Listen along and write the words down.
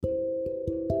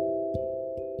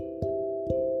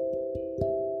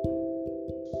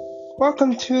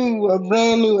Welcome to a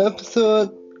brand new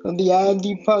episode of the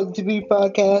Abdi Positivity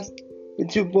Podcast.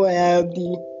 It's your boy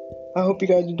Abdi. I hope you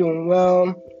guys are doing well.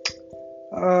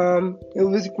 It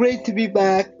was great to be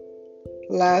back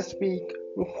last week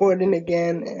recording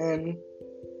again, and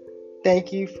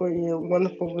thank you for your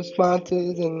wonderful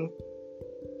responses and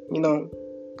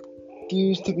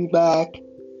views to be back.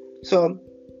 So,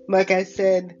 like I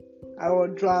said, I will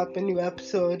drop a new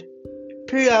episode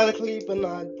periodically, but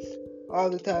not all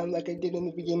the time like I did in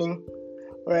the beginning,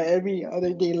 or every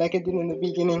other day like I did in the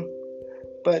beginning.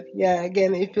 But yeah,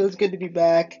 again, it feels good to be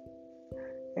back,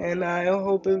 and I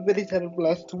hope everybody's had a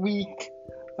blessed week,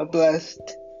 a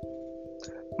blessed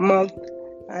month.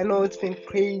 I know it's been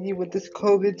crazy with this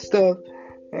COVID stuff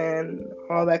and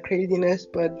all that craziness,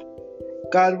 but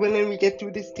God willing, we get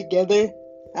through this together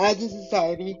as a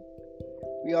society.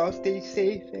 We all stay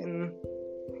safe and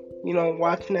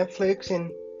watch Netflix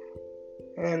and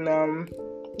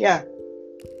yeah,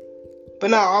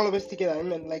 but not all of us together. I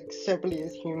meant like separately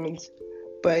as humans.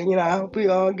 But I hope we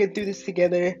all get through this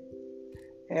together,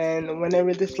 and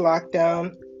whenever this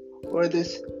lockdown or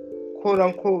this quote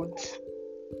unquote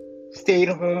stay at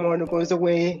home order goes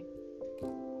away,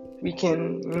 we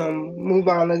can move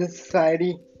on as a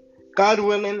society, God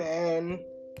willing, and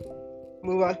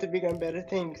move on to bigger and better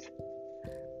things.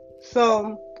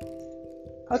 So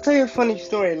I'll tell you a funny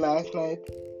story last night.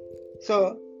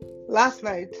 So last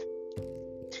night,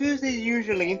 Tuesdays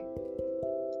usually,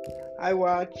 I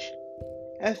watch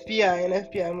FBI and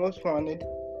FBI Most Wanted.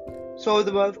 So it was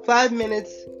about 5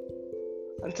 minutes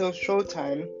until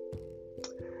showtime,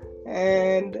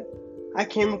 and I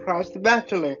came across The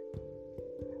Bachelor.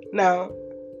 Now,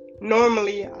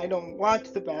 normally I don't watch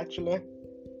The Bachelor,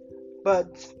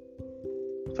 but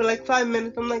for like 5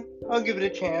 minutes I'm like, I'll give it a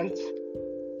chance.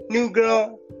 New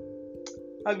girl,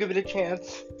 I'll give it a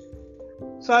chance.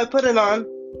 So I put it on,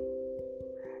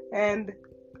 and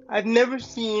I've never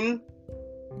seen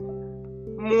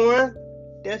more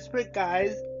desperate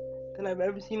guys than I've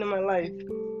ever seen in my life.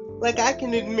 Like, I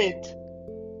can admit,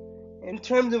 in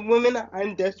terms of women,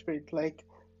 I'm desperate. Like,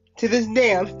 to this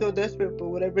day, I'm still desperate, but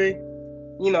whatever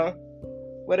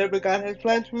God has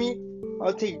planned for me,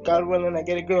 I'll take it. God willing, I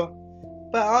get a girl.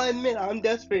 But I'll admit, I'm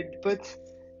desperate. But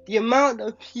the amount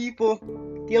of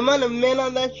men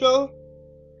on that show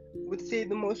would say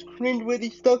the most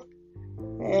cringeworthy stuff,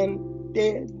 and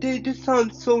they just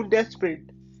sound so desperate.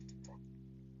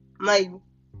 Like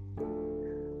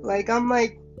I'm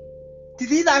like, do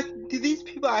these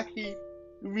people actually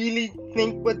really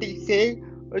think what they say,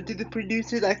 or do the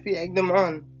producers actually egg them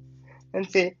on and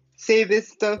say this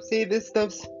stuff, say this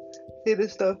stuff?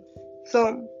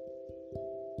 So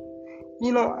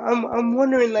I'm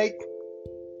wondering, like,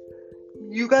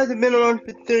 you guys have been around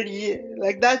for 30 years.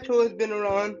 Like, that show has been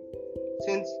around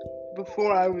since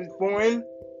before I was born,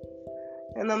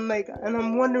 and I'm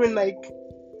wondering, like,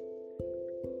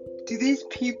 do these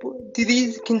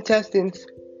contestants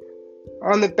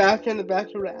on The Bachelor and The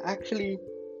Bachelorette actually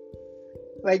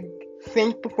like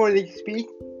think before they speak?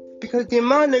 Because the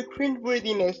amount of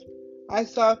cringeworthiness I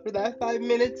saw for that 5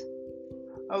 minutes,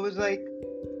 I was like,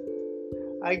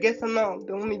 I guess I'm not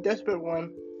the only desperate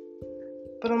one.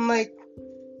 But I'm like,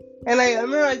 and I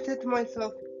remember I said to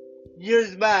myself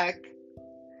years back,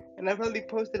 and I probably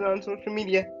posted it on social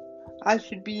media, I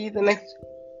should be the next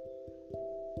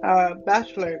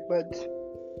Bachelor, but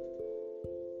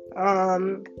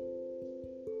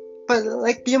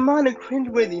like, the amount of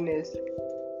cringeworthiness,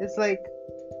 it's like,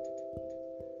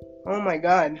 oh my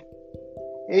God.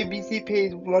 ABC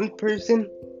pays one person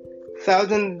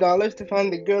 $1,000 to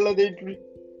find the girl of their dreams,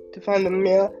 to find the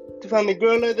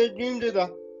girl of their dreams,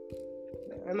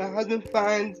 and the husband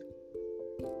finds.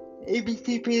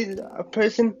 ABC pays a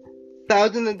person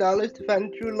 $1,000 to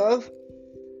find true love.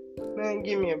 Man,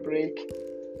 give me a break.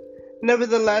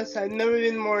 Nevertheless, I've never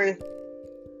been more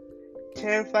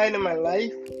terrified in my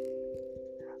life,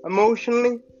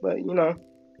 emotionally, but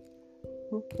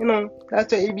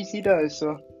that's what ABC does,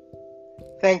 so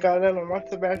thank God I don't watch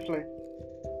The Bachelor.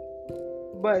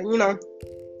 But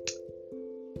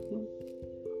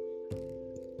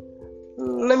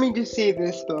let me just say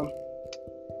this though.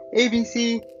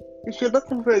 ABC, if you're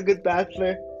looking for a good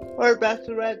bachelor or a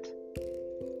bachelorette,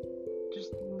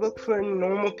 just look for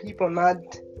normal people, not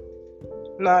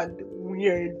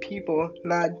weird people,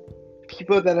 not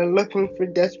people that are looking for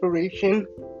desperation.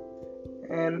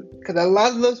 And because a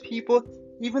lot of those people,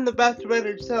 even the bachelorette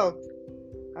herself,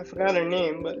 I forgot her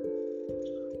name, but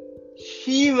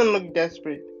she even looked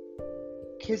desperate,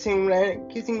 kissing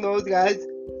those guys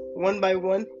one by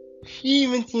one. She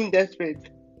even seemed desperate.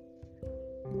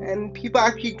 and people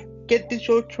actually get the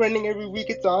show trending every week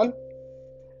it's on.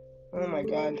 Oh my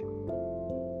god.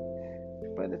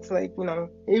 But it's like,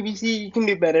 ABC, you can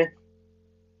do better.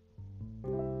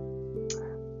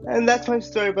 And that's my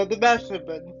story about The Bachelor,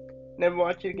 but never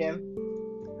watch it again.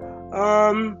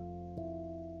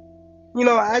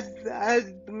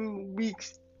 As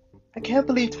weeks, I can't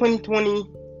believe 2020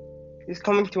 is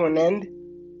coming to an end.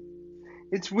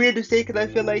 It's weird to say because I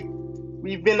feel like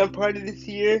we've been a part of this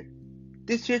year,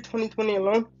 2020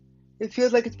 alone. It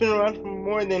feels like it's been around for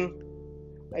more than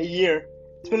a year.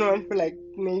 It's been around for like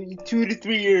maybe 2 to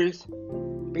 3 years,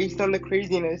 based on the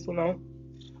craziness,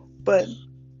 But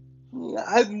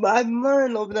I've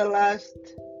learned over the last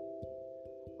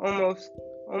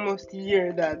almost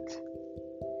year that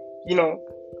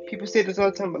people say this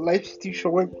all the time, but life's too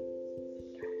short.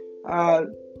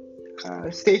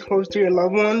 Stay close to your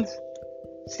loved ones,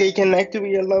 stay connected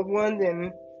with your loved ones,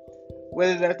 and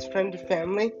whether that's friends or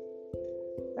family.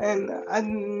 And I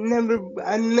never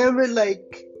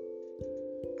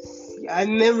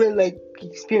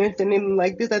experienced anything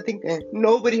like this. I think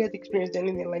nobody has experienced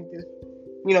anything like this.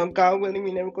 God willing,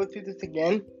 we never go through this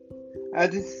again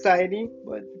as a society.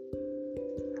 But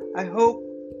I hope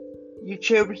you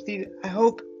cherish these. I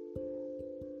hope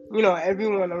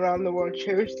everyone around the world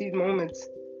cherish these moments.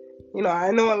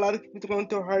 I know a lot of people are going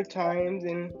through hard times,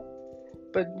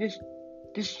 but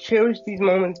just cherish these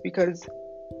moments, because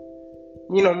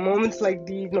moments like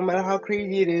these, no matter how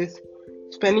crazy it is,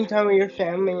 spending time with your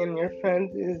family and your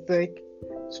friends is like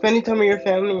spending time with your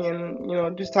family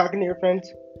and just talking to your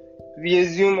friends via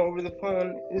Zoom over the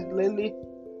phone is literally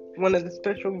one of the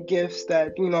special gifts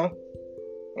that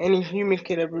any human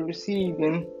could ever receive.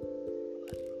 And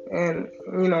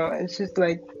it's just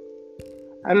like,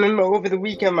 I remember over the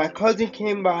weekend my cousin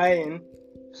came by and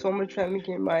so much family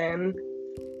came by, and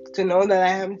to know that I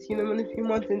haven't seen them in a few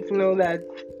months, and to know that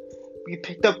we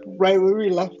picked up right where we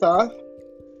left off,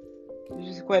 it's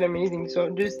just quite amazing. So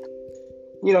just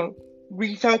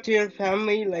reach out to your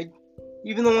family, like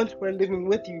even the ones who are living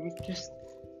with you, just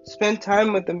spend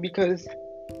time with them, because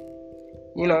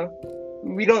we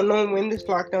don't know when this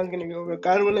lockdown is going to be over.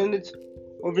 God willing, it's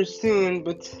over soon,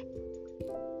 but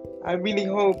I really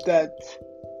hope that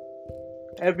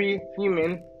every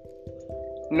human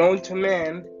known to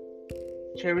man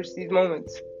cherish these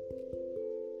moments,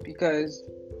 because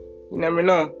you never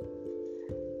know.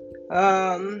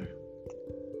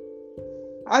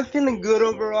 I'm feeling good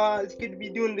overall. It's good to be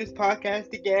doing this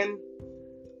podcast again.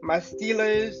 My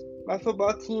Steelers, my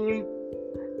football team,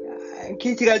 in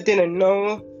case you guys didn't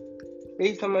know,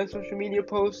 based on my social media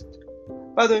posts.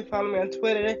 By the way, follow me on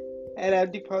Twitter at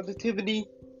Abdi Positivity,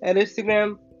 at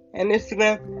Instagram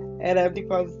at Abdi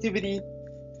Positivity.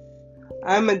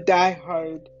 I'm a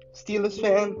die-hard Steelers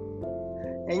fan,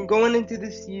 and going into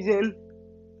this season,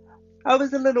 I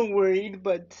was a little worried,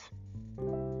 but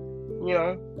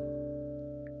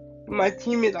my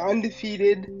team is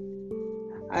undefeated.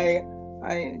 I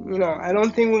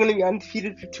don't think we're gonna be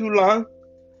undefeated for too long,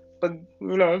 but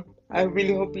I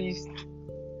really hope we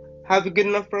have a good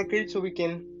enough record so we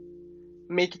can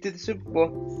make it to the Super Bowl.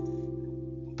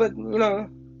 But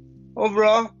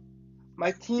overall,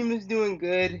 my team is doing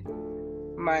good.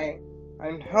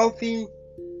 I'm healthy.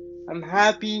 I'm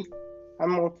happy.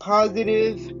 I'm more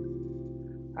positive.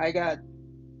 I got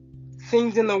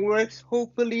things in the works,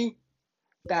 hopefully,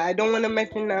 that I don't want to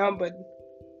mention now, but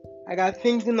I got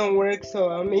things in the works, so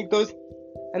I'll make those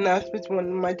announcements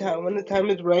when the time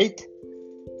is right.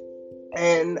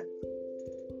 And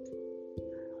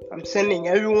I'm sending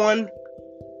everyone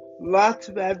lots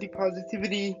of Abdi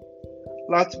positivity,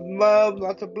 lots of love,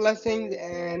 lots of blessings,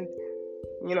 and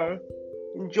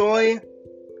enjoy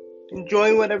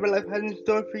whatever life has in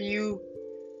store for you,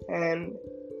 and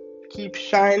keep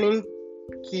shining,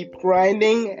 keep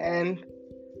grinding, and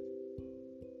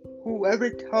whoever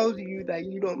tells you that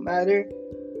you don't matter,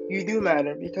 you do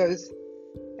matter, because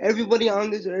everybody on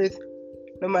this earth,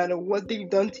 no matter what they've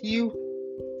done to you,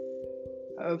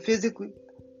 physically,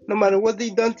 no matter what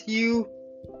they've done to you,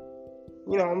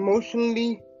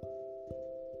 emotionally,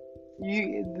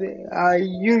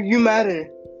 you matter.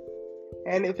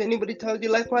 And if anybody tells you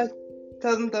likewise,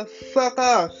 tell them to fuck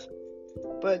off.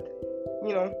 But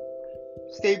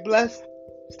stay blessed,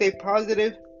 stay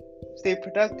positive, stay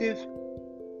productive,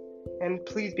 and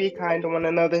please be kind to one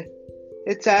another.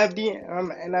 It's Abdi,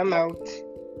 and I'm out.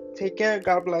 Take care.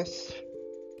 God bless.